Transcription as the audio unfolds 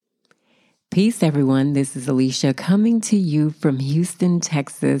Peace, everyone. This is Alicia coming to you from Houston,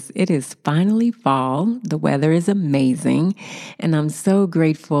 Texas. It is finally fall. The weather is amazing, and I'm so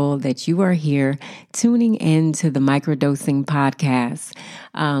grateful that you are here tuning in to the Microdosing Podcast.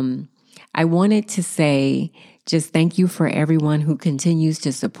 I wanted to say just thank you for everyone who continues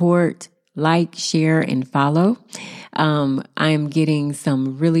to support, like, share, and follow. I am getting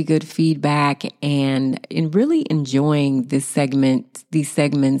some really good feedback and really enjoying these segments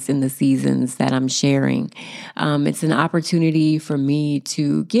in the seasons that I'm sharing. It's an opportunity for me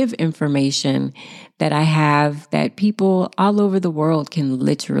to give information that I have that people all over the world can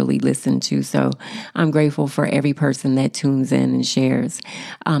literally listen to. So I'm grateful for every person that tunes in and shares.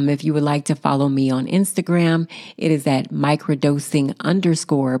 If you would like to follow me on Instagram, it is at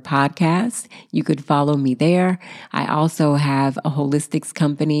microdosing_podcast. You could follow me there. I also have a holistics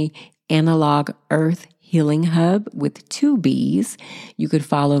company, Analog Earth Healing Hub with 2 B's. You could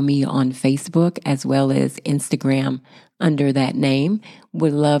follow me on Facebook as well as Instagram under that name.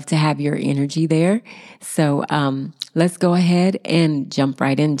 Would love to have your energy there. So let's go ahead and jump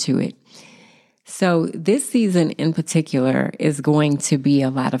right into it. So this season in particular is going to be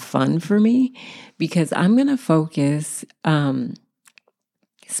a lot of fun for me because I'm going to focus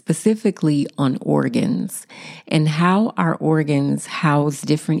specifically on organs and how our organs house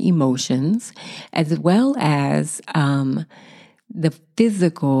different emotions, as well as the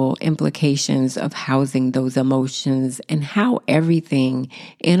physical implications of housing those emotions and how everything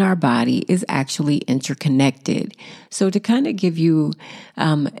in our body is actually interconnected. So to kind of give you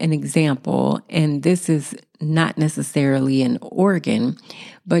an example, and this is not necessarily an organ,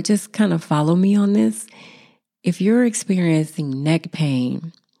 but just kind of follow me on this. If you're experiencing neck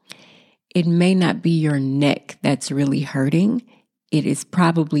pain, it may not be your neck that's really hurting. It is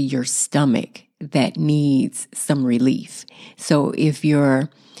probably your stomach that needs some relief. So if your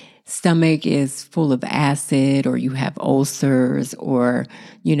stomach is full of acid or you have ulcers or,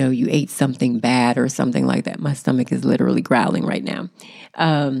 you ate something bad or something like that. My stomach is literally growling right now.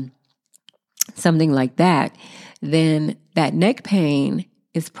 Something like that, then that neck pain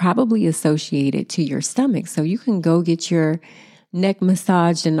is probably associated to your stomach. So you can go get your neck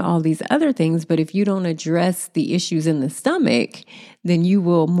massaged and all these other things, but if you don't address the issues in the stomach, then you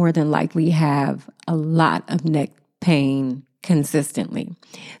will more than likely have a lot of neck pain consistently.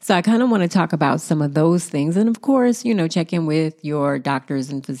 So I kind of want to talk about some of those things. And of course, check in with your doctors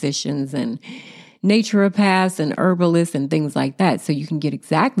and physicians and naturopaths and herbalists and things like that so you can get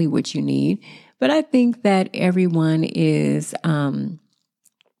exactly what you need. But I think that everyone is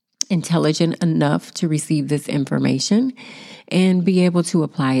intelligent enough to receive this information and be able to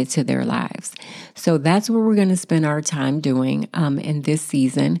apply it to their lives. So that's what we're going to spend our time doing in this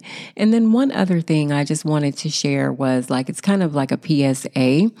season. And then one other thing I just wanted to share was it's kind of like a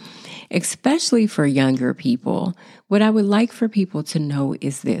PSA, especially for younger people. What I would like for people to know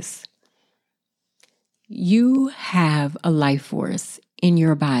is this. You have a life force in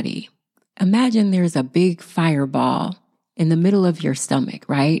your body. Imagine there's a big fireball in the middle of your stomach,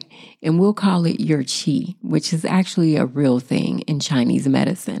 right? And we'll call it your qi, which is actually a real thing in Chinese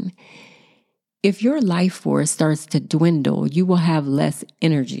medicine. If your life force starts to dwindle, you will have less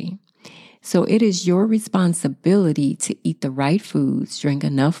energy. So it is your responsibility to eat the right foods, drink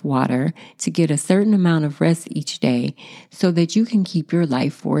enough water, to get a certain amount of rest each day so that you can keep your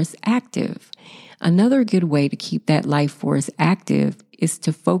life force active. Another good way to keep that life force active is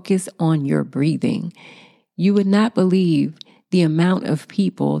to focus on your breathing. You would not believe the amount of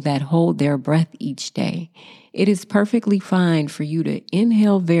people that hold their breath each day. It is perfectly fine for you to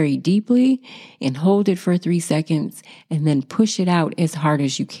inhale very deeply and hold it for 3 seconds and then push it out as hard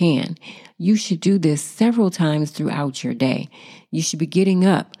as you can. You should do this several times throughout your day. You should be getting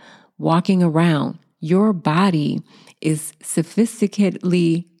up, walking around. Your body is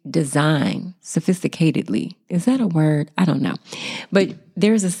sophisticatedly designed. Sophisticatedly. Is that a word? I don't know. But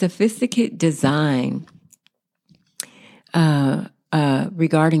there's a sophisticated design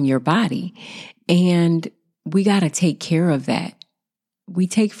regarding your body. And we got to take care of that. We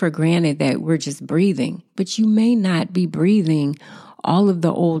take for granted that we're just breathing, but you may not be breathing all of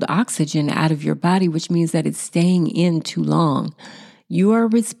the old oxygen out of your body, which means that it's staying in too long. You are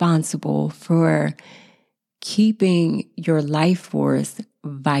responsible for keeping your life force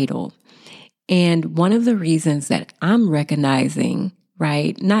vital. And one of the reasons that I'm recognizing,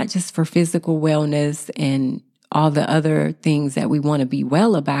 right, not just for physical wellness and all the other things that we want to be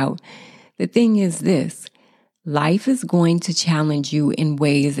well about, the thing is this: life is going to challenge you in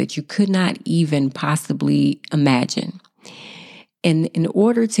ways that you could not even possibly imagine. And in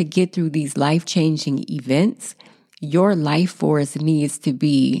order to get through these life-changing events, your life force needs to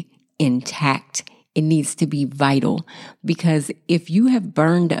be intact. It needs to be vital, because if you have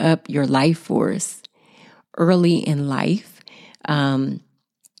burned up your life force early in life,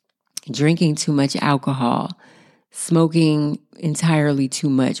 drinking too much alcohol, smoking entirely too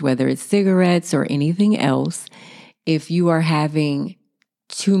much, whether it's cigarettes or anything else, if you are having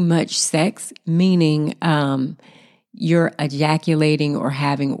too much sex, meaning you're ejaculating or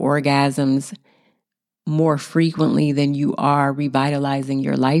having orgasms more frequently than you are revitalizing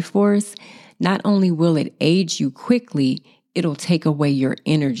your life force, not only will it age you quickly, it'll take away your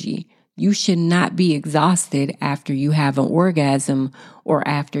energy. You should not be exhausted after you have an orgasm or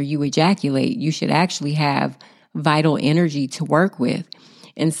after you ejaculate. You should actually have vital energy to work with.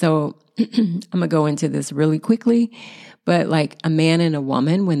 And so I'm going to go into this really quickly, but like a man and a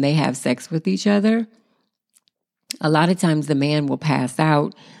woman, when they have sex with each other, a lot of times the man will pass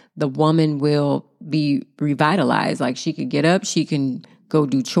out. The woman will be revitalized. Like she could get up, she can go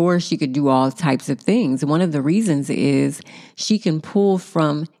do chores, she could do all types of things. One of the reasons is she can pull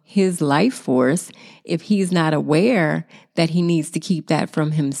from his life force if he's not aware that he needs to keep that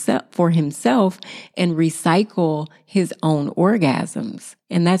from himself for himself and recycle his own orgasms.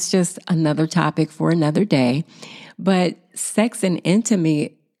 And that's just another topic for another day. But sex and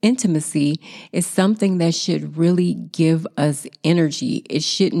intimacy is something that should really give us energy. It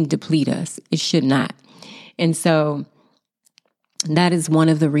shouldn't deplete us. It should not. And so that is one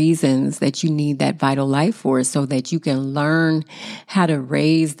of the reasons that you need that vital life force, so that you can learn how to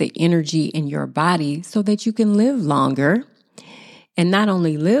raise the energy in your body so that you can live longer. And not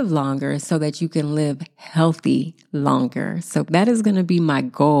only live longer, so that you can live healthy longer. So that is going to be my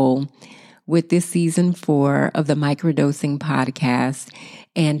goal with this season 4 of the Microdosing Podcast.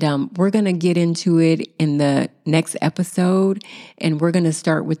 And we're going to get into it in the next episode. And we're going to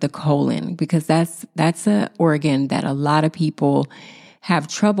start with the colon, because that's an organ that a lot of people have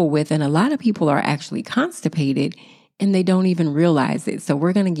trouble with. And a lot of people are actually constipated and they don't even realize it. So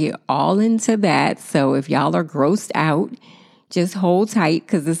we're going to get all into that. So if y'all are grossed out, just hold tight,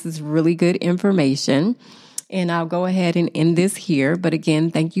 because this is really good information. And I'll go ahead and end this here. But again,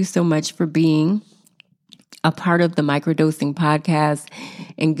 thank you so much for being a part of the Microdosing Podcast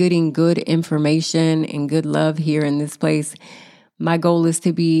and getting good information and good love here in this place. My goal is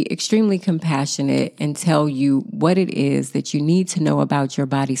to be extremely compassionate and tell you what it is that you need to know about your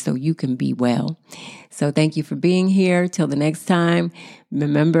body so you can be well. So thank you for being here. Till the next time,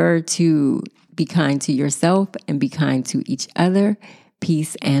 remember to be kind to yourself and be kind to each other.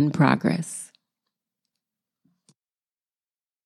 Peace and progress.